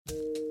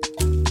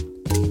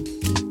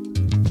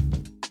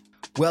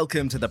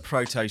Welcome to the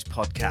Protos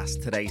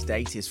Podcast. Today's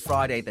date is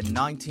Friday, the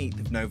 19th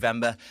of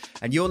November,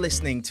 and you're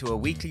listening to a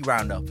weekly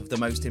roundup of the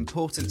most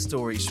important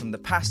stories from the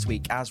past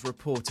week as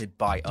reported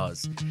by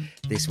us.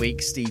 This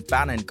week, Steve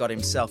Bannon got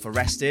himself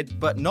arrested,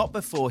 but not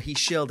before he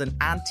shilled an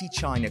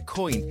anti-China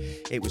coin.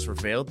 It was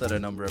revealed that a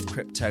number of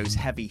crypto's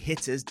heavy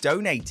hitters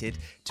donated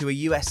to a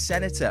US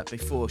senator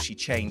before she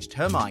changed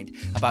her mind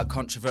about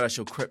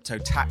controversial crypto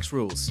tax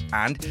rules.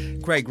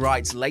 And Craig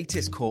Wright's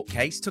latest court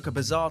case took a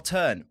bizarre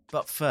turn.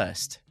 But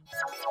first...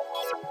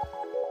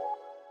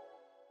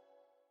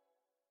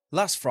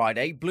 Last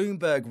Friday,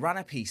 Bloomberg ran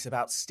a piece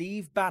about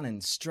Steve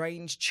Bannon's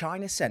strange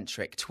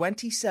China-centric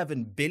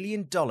 $27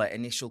 billion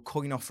initial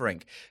coin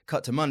offering.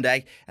 Cut to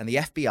Monday, and the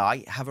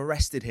FBI have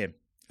arrested him.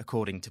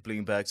 According to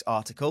Bloomberg's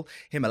article,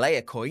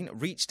 Himalaya Coin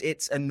reached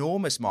its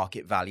enormous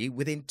market value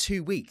within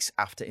 2 weeks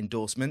after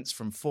endorsements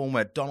from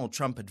former Donald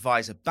Trump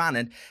advisor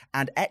Bannon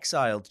and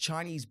exiled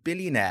Chinese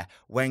billionaire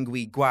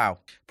Wengui Guo.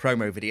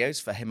 Promo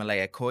videos for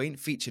Himalaya Coin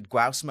featured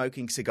Guo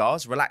smoking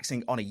cigars,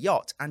 relaxing on a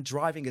yacht, and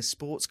driving a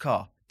sports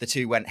car. The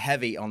two went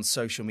heavy on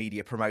social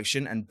media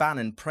promotion, and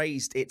Bannon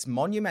praised its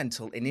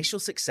monumental initial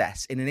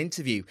success in an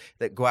interview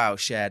that Guo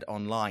shared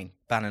online.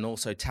 Bannon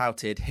also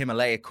touted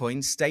Himalaya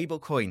Coin's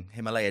stablecoin,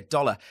 Himalaya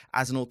Dollar,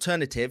 as an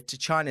alternative to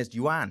China's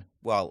yuan,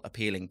 while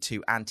appealing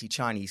to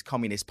anti-Chinese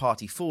Communist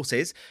Party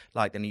forces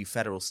like the new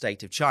federal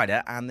state of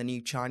China and the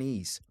new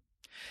Chinese.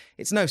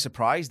 It's no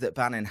surprise that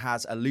Bannon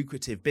has a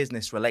lucrative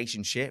business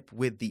relationship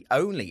with the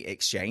only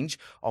exchange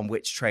on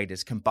which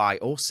traders can buy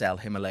or sell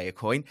Himalaya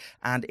Coin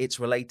and its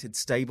related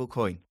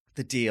stablecoin.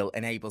 The deal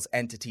enables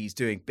entities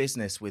doing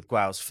business with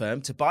Guo's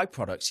firm to buy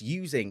products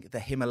using the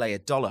Himalaya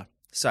Dollar.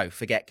 So,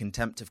 forget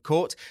contempt of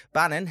court,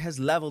 Bannon has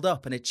leveled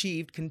up and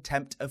achieved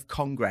contempt of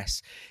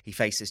Congress. He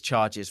faces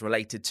charges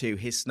related to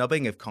his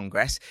snubbing of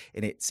Congress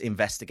in its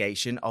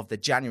investigation of the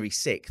January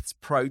 6th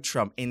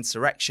pro-Trump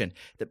insurrection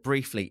that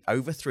briefly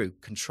overthrew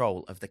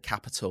control of the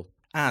Capitol.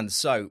 And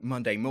so,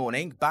 Monday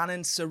morning,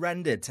 Bannon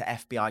surrendered to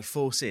FBI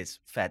forces.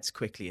 Feds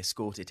quickly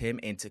escorted him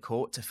into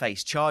court to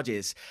face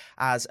charges.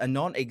 As a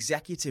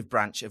non-executive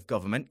branch of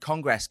government,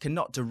 Congress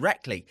cannot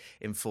directly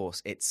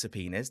enforce its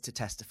subpoenas to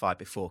testify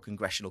before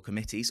congressional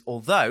committees,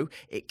 although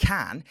it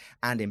can,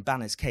 and in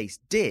Bannon's case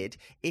did,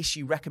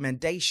 issue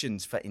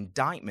recommendations for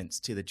indictments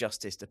to the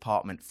Justice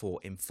Department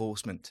for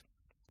enforcement.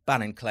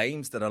 Bannon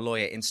claims that a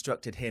lawyer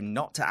instructed him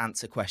not to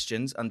answer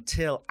questions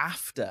until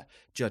after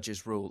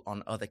judges rule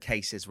on other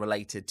cases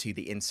related to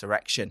the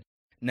insurrection.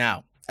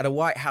 Now, at a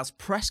White House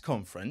press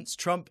conference,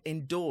 Trump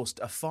endorsed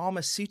a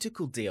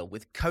pharmaceutical deal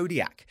with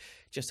Kodiak.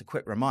 Just a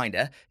quick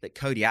reminder that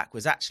Kodiak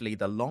was actually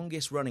the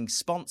longest-running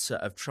sponsor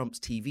of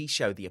Trump's TV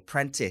show The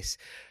Apprentice.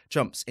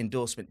 Trump's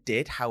endorsement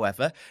did,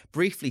 however,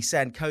 briefly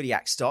send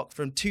Kodiak stock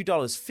from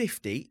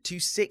 $2.50 to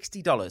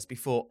 $60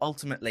 before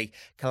ultimately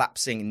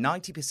collapsing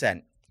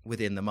 90%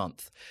 within the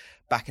month.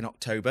 Back in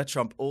October,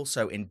 Trump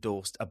also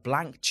endorsed a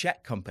blank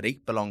check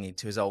company belonging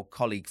to his old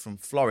colleague from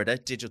Florida,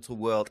 Digital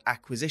World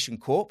Acquisition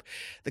Corp.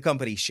 The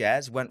company's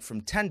shares went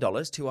from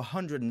 $10 to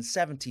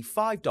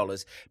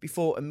 $175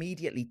 before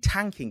immediately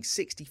tanking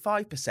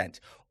 65%,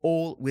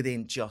 all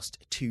within just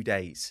 2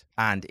 days.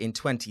 And in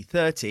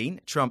 2013,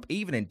 Trump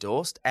even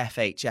endorsed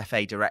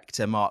FHFA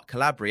Director Mark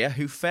Calabria,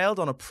 who failed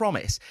on a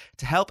promise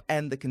to help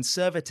end the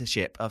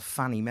conservatorship of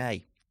Fannie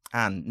Mae.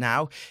 And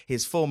now,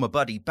 his former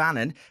buddy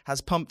Bannon has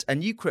pumped a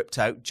new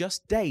crypto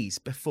just days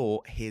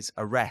before his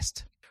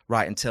arrest.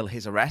 Right until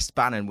his arrest,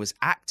 Bannon was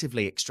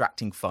actively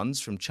extracting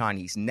funds from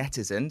Chinese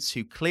netizens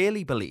who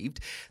clearly believed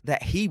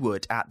that he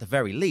would, at the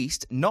very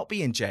least, not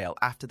be in jail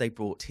after they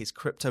bought his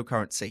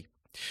cryptocurrency.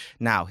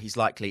 Now he's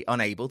likely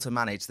unable to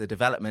manage the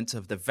development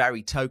of the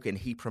very token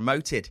he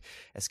promoted.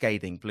 A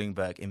scathing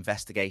Bloomberg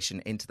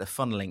investigation into the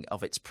funneling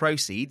of its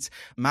proceeds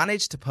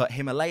managed to put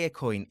Himalaya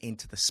Coin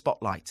into the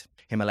spotlight.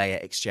 Himalaya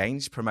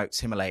Exchange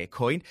promotes Himalaya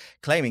Coin,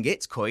 claiming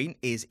its coin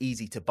is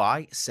easy to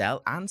buy,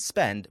 sell, and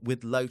spend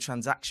with low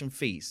transaction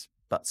fees.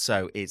 But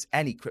so is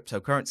any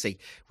cryptocurrency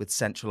with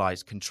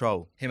centralized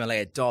control.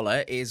 Himalaya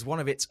Dollar is one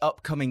of its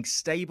upcoming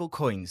stable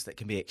coins that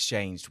can be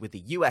exchanged with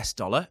the US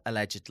dollar,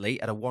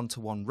 allegedly at a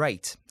 1-to-1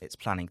 rate. It's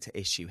planning to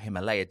issue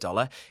Himalaya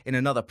Dollar in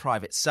another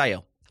private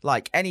sale.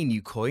 Like any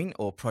new coin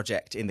or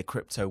project in the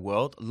crypto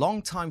world,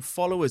 long-time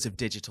followers of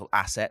digital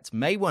assets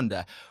may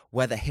wonder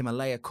whether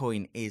Himalaya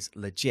Coin is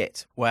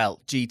legit.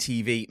 Well,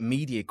 GTV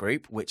Media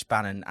Group, which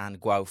Bannon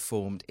and Guo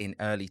formed in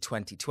early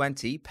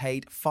 2020,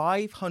 paid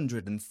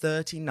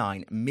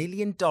 $539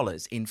 million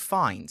in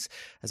fines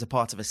as a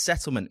part of a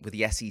settlement with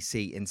the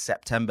SEC in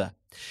September.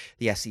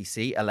 The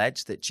SEC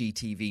alleged that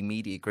GTV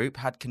Media Group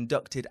had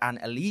conducted an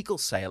illegal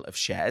sale of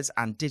shares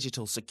and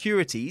digital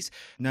securities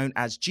known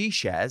as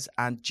G-shares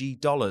and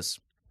G-dollars.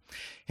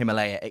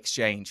 Himalaya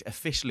Exchange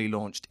officially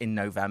launched in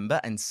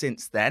November, and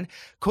since then,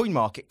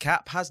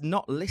 CoinMarketCap has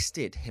not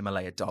listed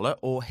Himalaya Dollar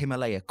or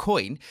Himalaya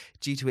Coin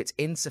due to its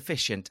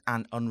insufficient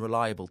and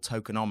unreliable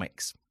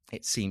tokenomics.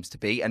 It seems to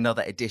be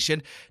another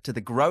addition to the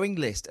growing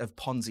list of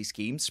Ponzi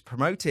schemes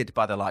promoted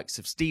by the likes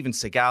of Steven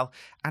Seagal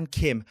and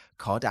Kim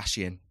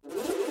Kardashian.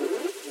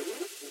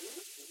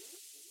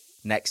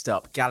 Next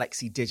up,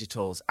 Galaxy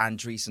Digital's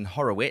Andreessen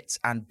Horowitz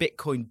and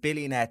Bitcoin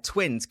billionaire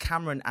twins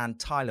Cameron and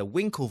Tyler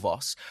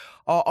Winklevoss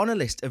are on a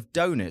list of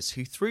donors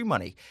who threw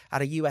money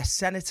at a US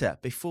senator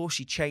before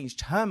she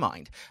changed her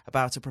mind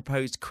about a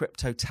proposed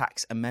crypto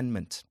tax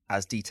amendment.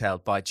 As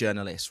detailed by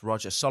journalist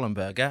Roger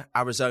Sollenberger,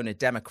 Arizona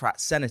Democrat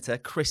Senator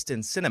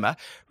Kristen Sinema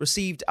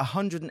received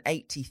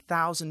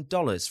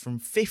 $180,000 from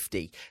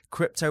 50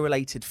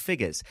 crypto-related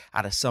figures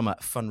at a summer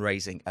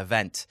fundraising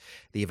event.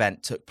 The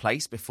event took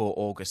place before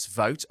August's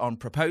vote on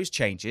proposed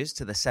changes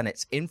to the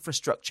Senate's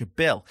infrastructure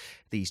bill.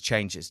 These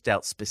changes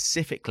dealt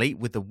specifically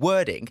with the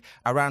wording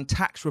around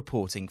tax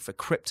reporting for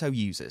crypto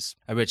users.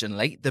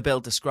 Originally, the bill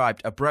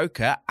described a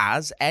broker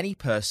as any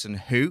person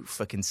who,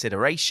 for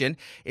consideration,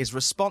 is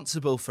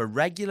responsible for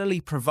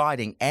regularly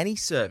providing any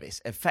service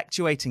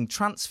effectuating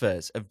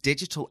transfers of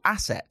digital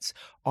assets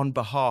on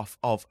behalf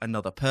of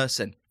another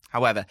person.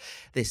 However,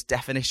 this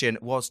definition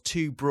was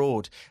too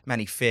broad.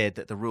 Many feared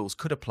that the rules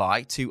could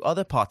apply to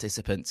other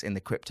participants in the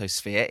crypto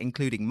sphere,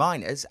 including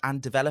miners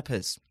and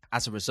developers.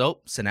 As a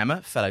result,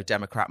 Sinema, fellow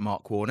Democrat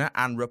Mark Warner,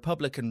 and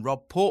Republican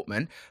Rob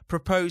Portman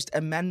proposed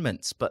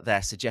amendments, but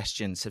their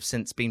suggestions have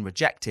since been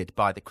rejected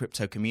by the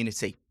crypto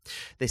community.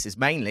 This is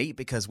mainly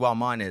because while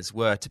miners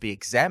were to be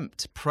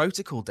exempt,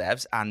 protocol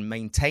devs and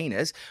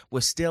maintainers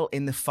were still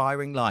in the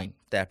firing line.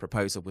 Their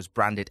proposal was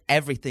branded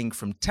everything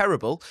from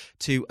terrible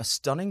to a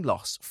stunning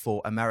loss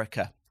for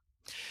America.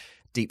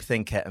 Deep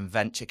thinker and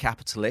venture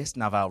capitalist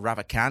Naval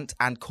Ravikant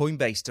and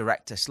Coinbase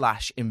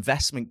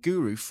director/investment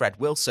guru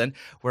Fred Wilson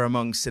were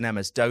among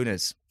Sinema's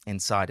donors.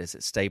 Insiders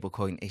at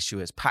stablecoin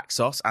issuers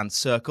Paxos and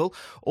Circle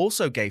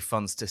also gave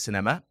funds to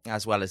Sinema,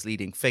 as well as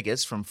leading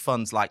figures from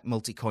funds like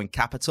Multicoin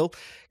Capital,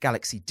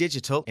 Galaxy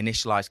Digital,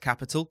 Initialized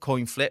Capital,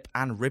 CoinFlip,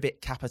 and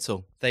Ribbit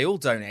Capital. They all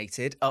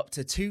donated up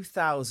to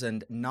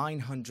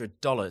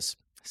 $2,900.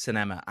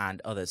 Sinema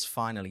and others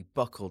finally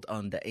buckled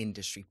under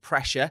industry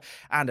pressure,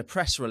 and a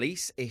press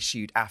release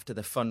issued after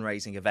the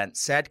fundraising event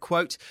said,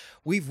 quote,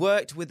 "We've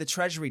worked with the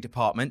Treasury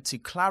Department to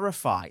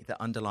clarify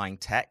the underlying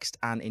text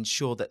and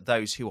ensure that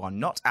those who are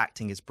not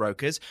acting as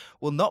brokers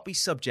will not be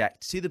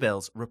subject to the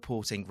bill's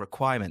reporting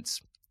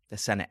requirements." The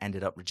Senate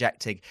ended up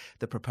rejecting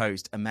the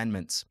proposed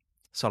amendments.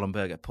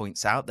 Sollenberger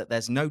points out that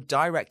there's no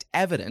direct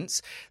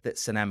evidence that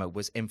Sinema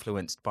was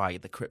influenced by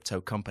the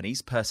crypto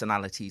companies,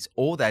 personalities,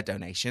 or their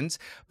donations,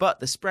 but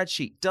the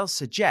spreadsheet does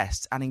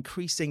suggest an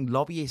increasing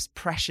lobbyist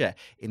pressure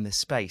in the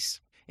space.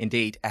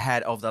 Indeed,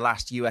 ahead of the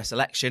last US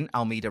election,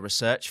 Alameda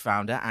Research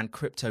founder and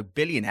crypto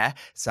billionaire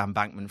Sam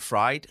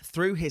Bankman-Fried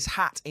threw his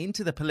hat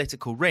into the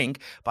political ring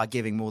by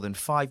giving more than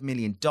 $5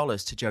 million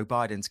to Joe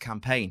Biden's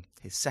campaign,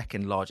 his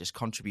second largest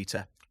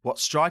contributor.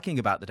 What's striking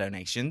about the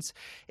donations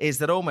is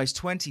that almost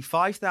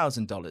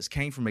 $25,000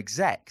 came from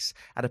execs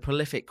at a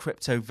prolific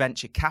crypto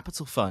venture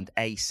capital fund,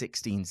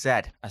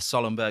 A16Z. As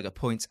Sollenberger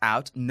points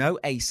out, no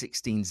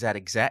A16Z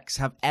execs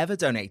have ever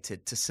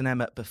donated to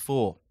Sinema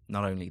before.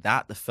 Not only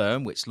that, the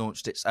firm, which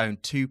launched its own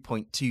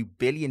 $2.2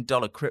 billion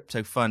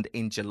crypto fund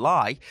in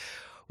July,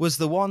 was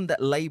the one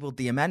that labelled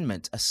the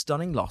amendment a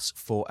stunning loss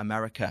for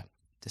America.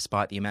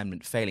 Despite the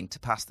amendment failing to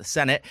pass the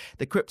Senate,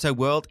 the crypto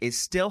world is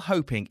still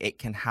hoping it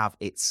can have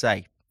its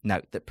say.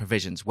 Note that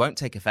provisions won't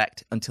take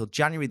effect until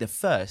January the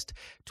 1st,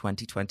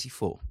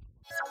 2024.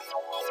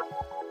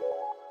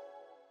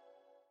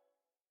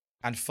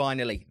 And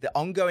finally, the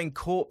ongoing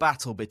court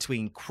battle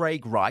between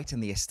Craig Wright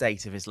and the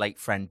estate of his late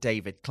friend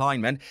David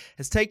Kleinman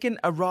has taken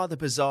a rather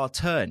bizarre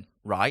turn.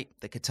 Wright,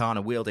 the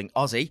katana-wielding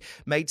Aussie,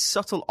 made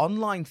subtle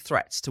online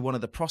threats to one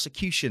of the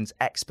prosecution's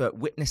expert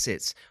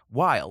witnesses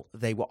while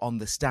they were on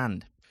the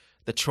stand.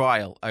 The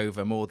trial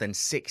over more than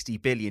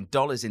 $60 billion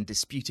in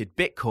disputed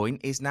Bitcoin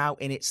is now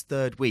in its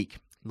third week.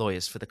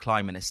 Lawyers for the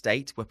Kleinman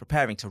estate were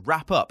preparing to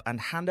wrap up and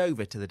hand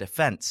over to the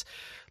defense.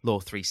 Law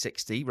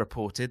 360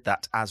 reported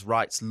that as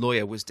Wright's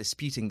lawyer was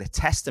disputing the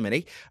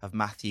testimony of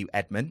Matthew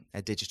Edman,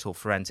 a digital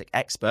forensic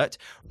expert,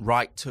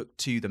 Wright took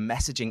to the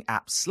messaging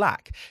app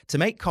Slack to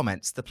make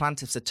comments the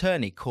plaintiff's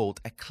attorney called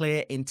a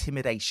clear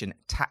intimidation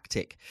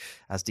tactic.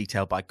 As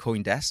detailed by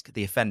CoinDesk,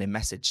 the offending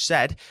message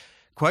said,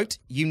 quote,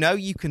 "You know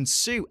you can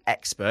sue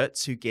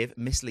experts who give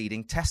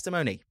misleading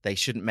testimony. They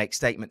shouldn't make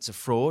statements of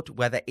fraud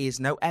where there is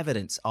no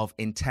evidence of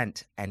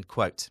intent," end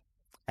quote.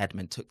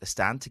 Edmund took the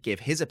stand to give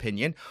his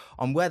opinion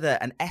on whether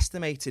an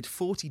estimated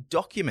 40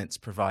 documents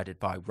provided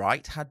by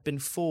Wright had been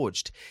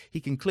forged.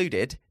 He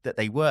concluded that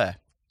they were.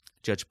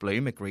 Judge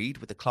Bloom agreed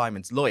with the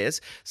Kleinman's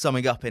lawyers,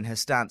 summing up in her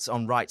stance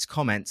on Wright's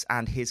comments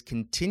and his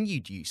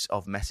continued use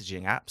of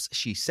messaging apps.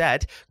 She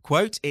said,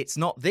 quote, "It's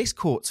not this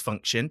court's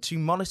function to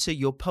monitor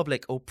your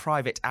public or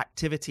private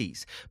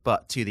activities,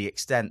 but to the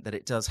extent that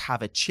it does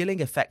have a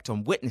chilling effect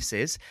on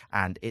witnesses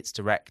and its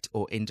direct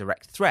or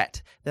indirect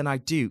threat, then I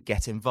do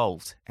get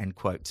involved," end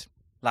quote.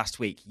 Last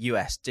week,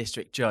 US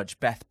District Judge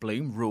Beth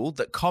Bloom ruled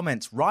that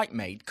comments Wright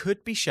made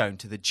could be shown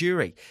to the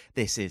jury.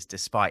 This is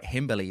despite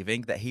him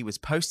believing that he was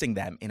posting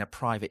them in a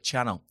private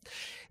channel.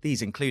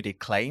 These included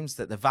claims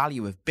that the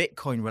value of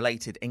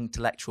Bitcoin-related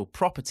intellectual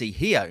property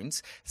he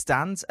owns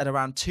stands at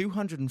around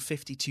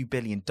 $252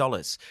 billion.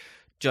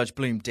 Judge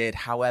Bloom did,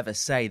 however,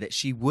 say that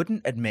she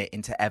wouldn't admit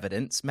into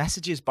evidence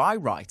messages by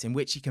Wright in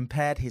which he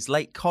compared his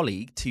late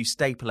colleague to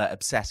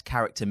Stapler-obsessed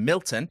character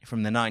Milton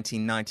from the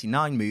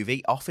 1999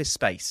 movie Office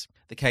Space.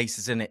 The case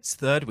is in its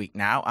third week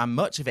now, and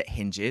much of it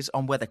hinges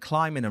on whether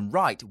Kleiman and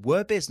Wright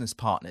were business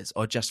partners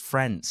or just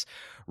friends.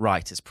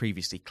 Wright has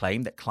previously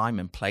claimed that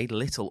Kleiman played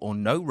little or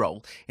no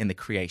role in the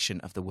creation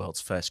of the world's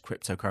first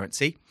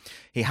cryptocurrency.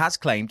 He has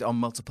claimed on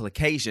multiple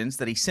occasions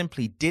that he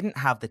simply didn't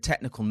have the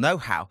technical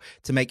know-how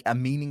to make a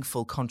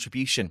meaningful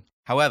contribution.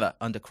 However,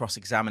 under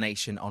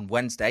cross-examination on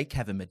Wednesday,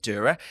 Kevin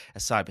Madura, a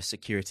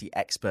cybersecurity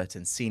expert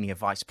and senior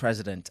vice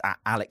president at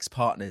Alex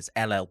Partners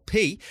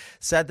LLP,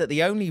 said that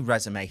the only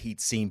resume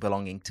he'd seen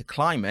belonging to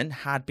Kleiman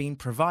had been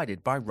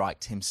provided by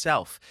Wright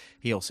himself.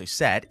 He also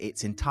said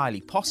it's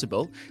entirely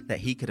possible that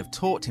he could have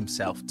taught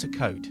himself to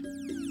code.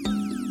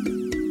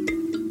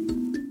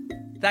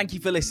 Thank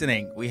you for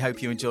listening. We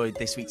hope you enjoyed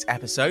this week's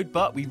episode,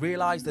 but we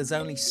realise there's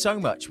only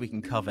so much we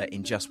can cover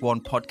in just one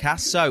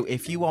podcast. So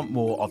if you want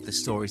more of the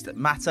stories that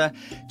matter,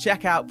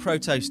 check out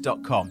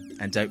Protos.com.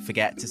 And don't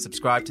forget to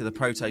subscribe to the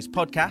Protos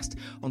podcast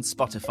on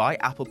Spotify,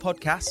 Apple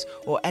Podcasts,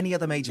 or any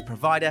other major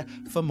provider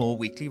for more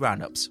weekly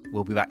roundups.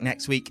 We'll be back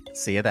next week.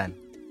 See you then.